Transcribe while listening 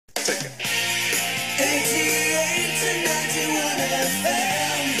thinking. 88 to 91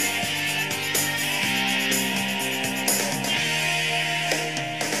 FM.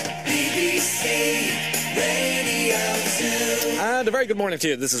 BBC Radio 2. And a very good morning to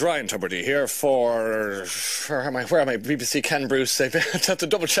you. This is Ryan Tubridy here for... Where am I? BBC Ken Bruce. I have to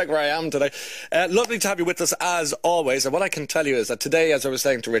double check where I am today. Lovely to have you with us as always. And what I can tell you is that today, as I was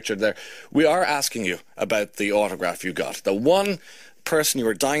saying to Richard there, we are asking you about the autograph you got. The one person you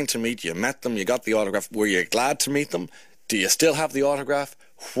were dying to meet, you met them, you got the autograph. Were you glad to meet them? Do you still have the autograph?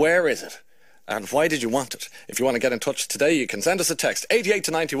 Where is it? And why did you want it? If you want to get in touch today, you can send us a text 88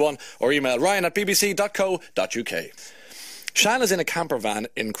 to 91 or email ryan@bbc.co.uk. Shan is in a camper van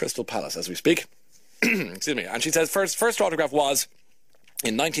in Crystal Palace as we speak. Excuse me. And she says first autograph was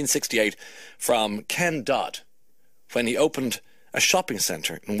in 1968 from Ken Dodd when he opened a shopping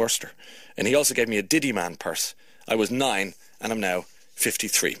centre in Worcester. And he also gave me a Diddy Man purse. I was 9 and I'm now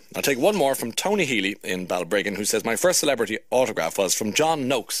 53. I'll take one more from Tony Healy in Balbriggan, who says my first celebrity autograph was from John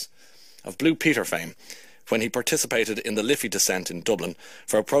Noakes of Blue Peter fame when he participated in the Liffey descent in Dublin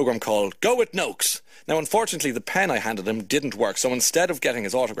for a programme called Go With Noakes. Now, unfortunately, the pen I handed him didn't work, so instead of getting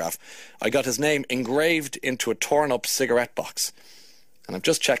his autograph, I got his name engraved into a torn-up cigarette box. And I've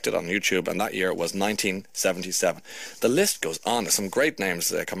just checked it on YouTube, and that year it was 1977. The list goes on. There's some great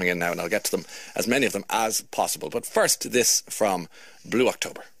names coming in now, and I'll get to them, as many of them as possible. But first, this from Blue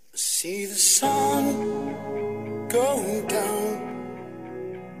October. See the sun go down.